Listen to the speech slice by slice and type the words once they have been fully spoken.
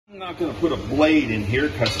I'm not going to put a blade in here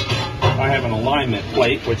because I have an alignment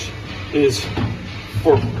plate, which is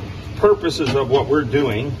for purposes of what we're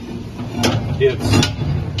doing. It's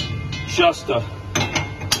just a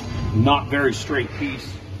not very straight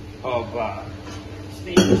piece of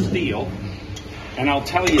stainless steel, and I'll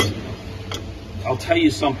tell you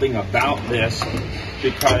something about this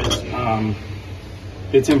because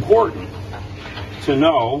it's important to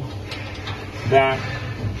know that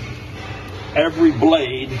every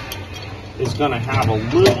blade is going to have a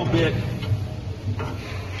little bit.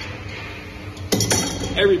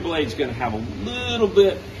 Every blade's going to have a little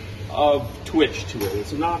bit of twitch to it.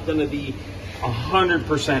 It's not going to be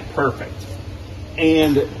 100% perfect.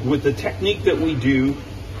 And with the technique that we do,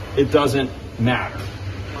 it doesn't matter.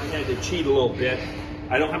 I had to cheat a little bit.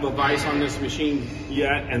 I don't have a vise on this machine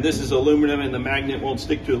yet, and this is aluminum, and the magnet won't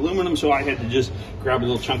stick to aluminum, so I had to just grab a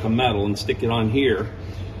little chunk of metal and stick it on here.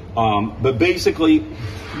 But basically,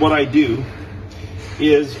 what I do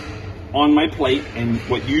is on my plate, and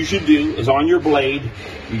what you should do is on your blade,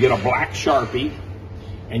 you get a black Sharpie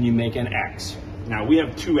and you make an X. Now we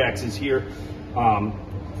have two X's here.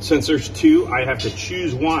 Since there's two, I have to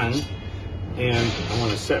choose one, and I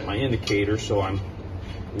want to set my indicator so I'm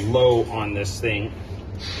low on this thing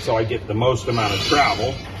so I get the most amount of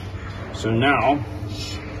travel. So now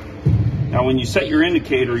when you set your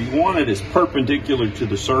indicator, you want it as perpendicular to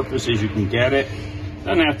the surface as you can get it.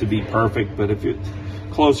 Doesn't have to be perfect, but if it's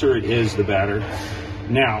closer it is, the better.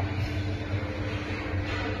 Now,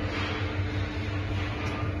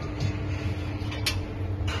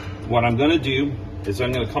 what I'm going to do is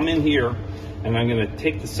I'm going to come in here and I'm going to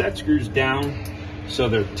take the set screws down so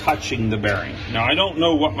they're touching the bearing. Now, I don't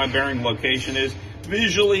know what my bearing location is.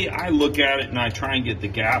 Visually, I look at it and I try and get the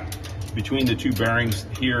gap between the two bearings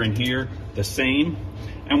here and here the same.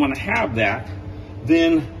 And when I have that,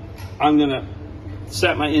 then I'm going to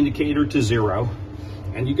set my indicator to 0.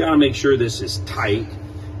 And you got to make sure this is tight.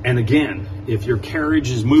 And again, if your carriage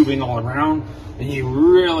is moving all around, then you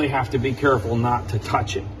really have to be careful not to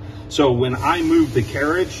touch it. So when I move the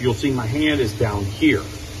carriage, you'll see my hand is down here.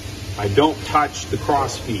 I don't touch the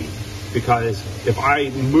cross feed, because if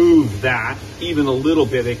I move that even a little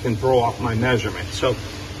bit, it can throw off my measurement. So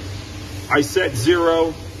I set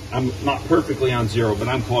 0. I'm not perfectly on 0, but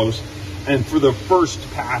I'm close. And for the first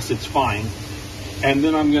pass, it's fine. And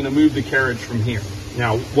then I'm going to move the carriage from here.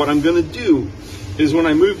 Now, what I'm going to do is when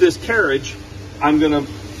I move this carriage, I'm going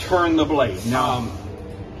to turn the blade. Now,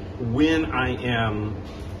 when I am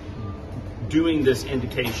doing this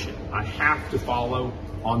indication, I have to follow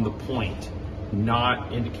on the point,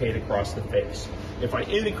 not indicate across the face. If I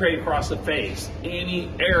indicate across the face,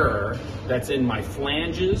 any error that's in my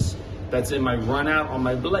flanges, that's in my run out on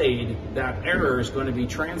my blade, that error is going to be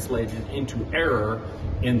translated into error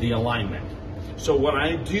in the alignment. So what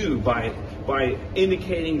I do by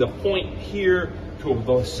indicating the point here to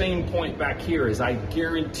the same point back here is I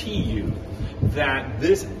guarantee you that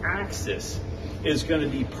this axis is going to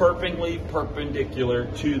be perfectly perpendicular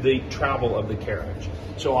to the travel of the carriage.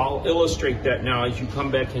 So I'll illustrate that now as you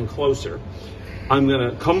come back in closer. I'm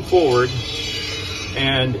going to come forward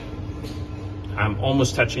and I'm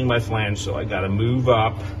almost touching my flange, so I got to move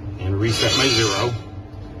up and reset my 0.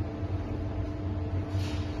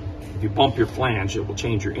 If you bump your flange, it will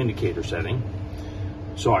change your indicator setting.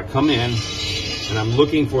 So I come in and I'm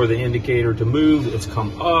looking for the indicator to move. It's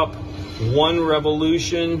come up 1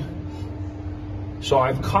 revolution. So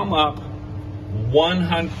I've come up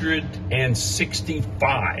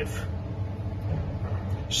 165.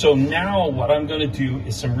 So now what I'm going to do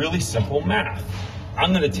is some really simple math.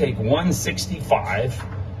 I'm going to take 165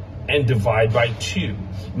 and divide by 2.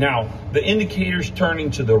 Now, the indicator's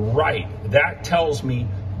turning to the right. That tells me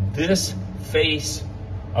this face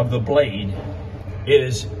of the blade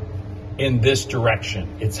is in this direction.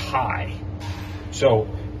 It's high. So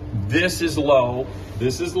this is low,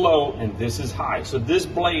 and this is high. So this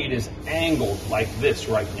blade is angled like this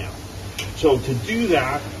right now. So to do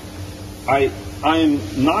that, I'm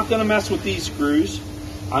not going to mess with these screws.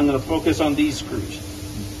 I'm going to focus on these screws.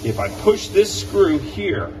 If I push this screw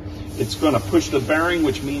here, it's going to push the bearing,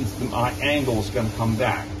 which means my angle is going to come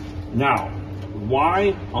back. Now,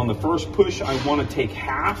 why on the first push I want to take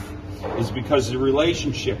half is because the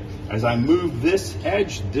relationship, as I move this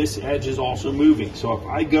edge is also moving. So if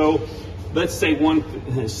I go, let's say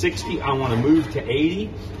 160, I want to move to 80.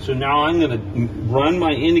 So now I'm going to run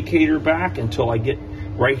my indicator back until I get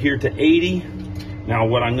right here to 80. Now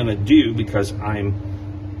what I'm going to do, because I'm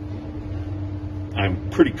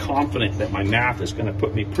pretty confident that my math is going to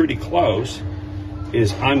put me pretty close,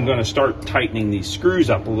 is I'm going to start tightening these screws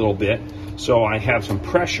up a little bit so I have some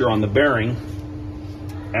pressure on the bearing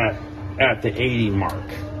at the 80 mark.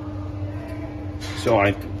 So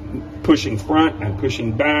I'm pushing front, I'm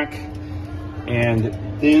pushing back, and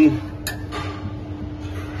then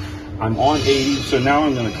I'm on 80. So now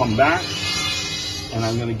I'm going to come back and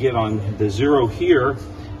I'm going to get on the 0 here,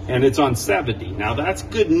 and it's on 70. Now that's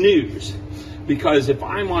good news, because if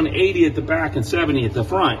I'm on 80 at the back and 70 at the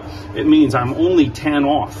front, it means I'm only 10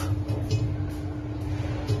 off.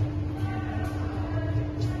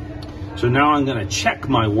 So now I'm going to check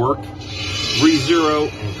my work, re-zero,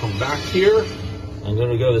 and come back here. I'm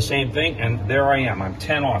going to go the same thing, and there I am. I'm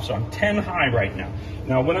 10 off, so I'm 10 high right now.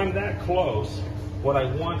 Now, when I'm that close, what I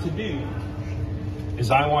want to do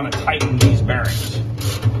is I want to tighten these bearings.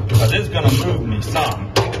 Now, this is going to move me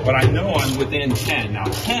some, but I know I'm within 10. Now,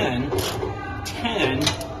 10,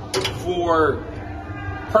 for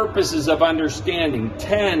purposes of understanding,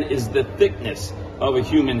 10 is the thickness of a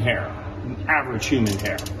human hair, average human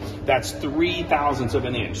hair. That's 3/1000ths of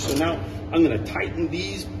an inch. So now I'm going to tighten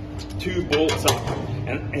these 2 bolts up.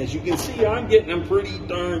 And as you can see, I'm getting them pretty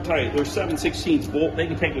darn tight. They're 7/16 bolt. They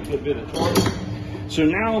can take a good bit of torque. So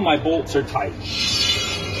now my bolts are tight.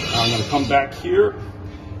 Now I'm going to come back here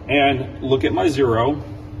and look at my 0.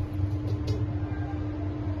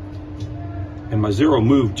 And my 0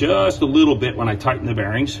 moved just a little bit when I tighten the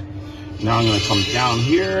bearings. Now I'm going to come down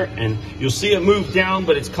here, and you'll see it move down,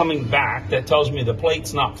 but it's coming back. That tells me the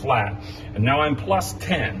plate's not flat. And now I'm plus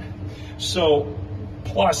 10. So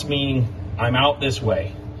plus meaning I'm out this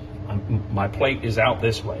way. My plate is out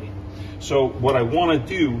this way. So what I want to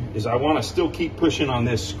do is I want to still keep pushing on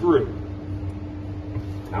this screw.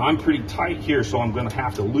 Now I'm pretty tight here, so I'm going to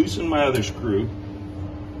have to loosen my other screw.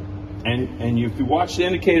 And if you watch the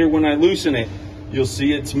indicator when I loosen it, you'll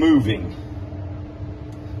see it's moving.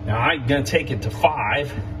 Now I'm going to take it to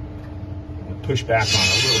 5. I'm going to push back on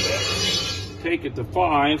it a little bit. Take it to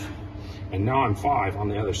 5, and now I'm 5 on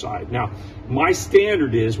the other side. Now, my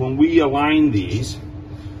standard is when we align these,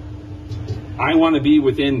 I want to be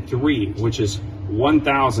within 3, which is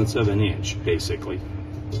 1/1000th of an inch, basically.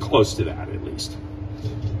 Close to that, at least.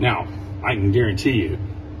 Now, I can guarantee you,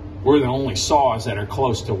 we're the only saws that are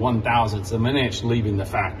close to 1/1000th of an inch leaving the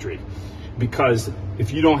factory. Because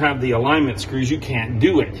if you don't have the alignment screws, you can't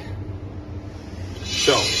do it.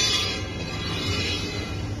 So,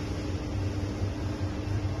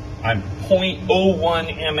 I'm 0.01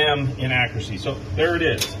 mm in accuracy. So there it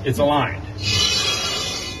is, it's aligned.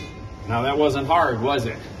 Now that wasn't hard, was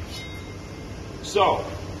it? So,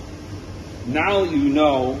 now you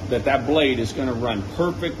know that that blade is going to run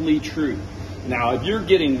perfectly true. Now, if you're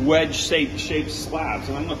getting wedge-shaped slabs,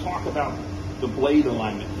 and I'm going to talk about the blade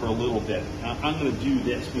alignment for a little bit. Now, I'm going to do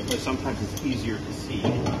this because sometimes it's easier to see.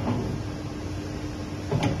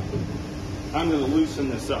 I'm going to loosen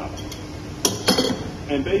this up.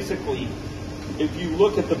 And basically, if you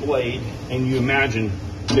look at the blade and you imagine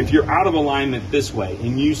if you're out of alignment this way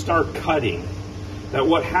and you start cutting, that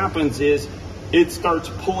what happens is it starts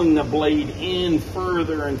pulling the blade in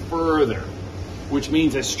further and further, which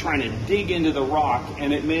means it's trying to dig into the rock,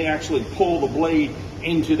 and it may actually pull the blade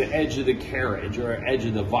into the edge of the carriage or edge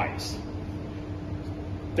of the vise.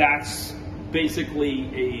 That's basically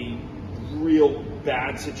a real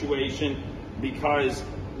bad situation, because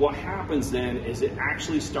what happens then is it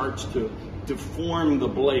actually starts to deform the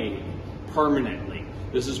blade permanently.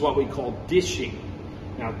 This is what we call dishing.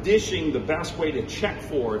 Now, dishing, the best way to check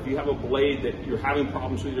for, if you have a blade that you're having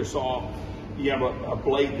problems with your saw, you have a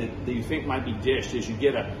blade that you think might be dished, is you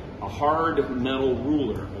get a hard metal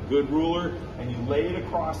ruler, a good ruler, and you lay it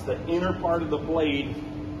across the inner part of the blade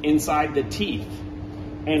inside the teeth.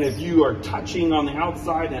 And if you are touching on the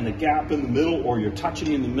outside and a gap in the middle, or you're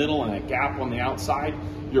touching in the middle and a gap on the outside,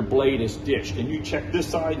 your blade is dished. And you check this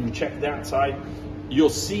side and you check that side, you'll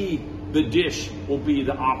see the dish will be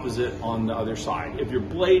the opposite on the other side. If your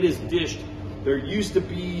blade is dished, there used to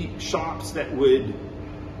be shops that would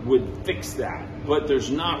fix that, but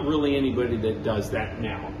there's not really anybody that does that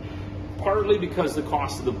now. Partly because the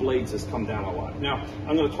cost of the blades has come down a lot. Now,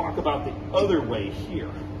 I'm going to talk about the other way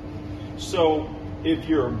here. So, if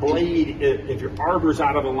your blade, if your arbor's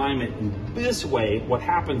out of alignment in this way, what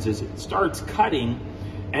happens is it starts cutting,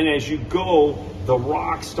 and as you go, the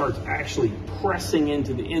rock starts actually pressing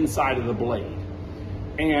into the inside of the blade.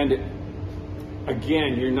 And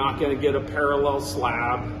again, you're not going to get a parallel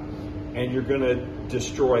slab, and you're going to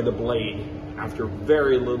destroy the blade after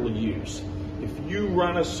very little use. If you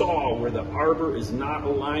run a saw where the arbor is not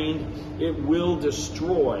aligned, it will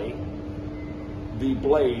destroy the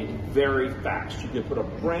blade very fast. You can put a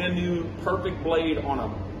brand new perfect blade on a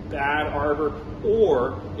bad arbor,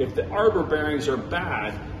 or if the arbor bearings are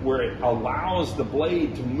bad, where it allows the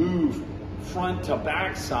blade to move front to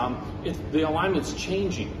back some, the alignment's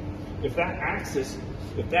changing. If that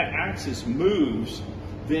axis moves,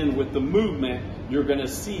 then with the movement, you're going to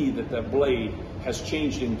see that the blade has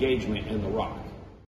changed engagement in the rock.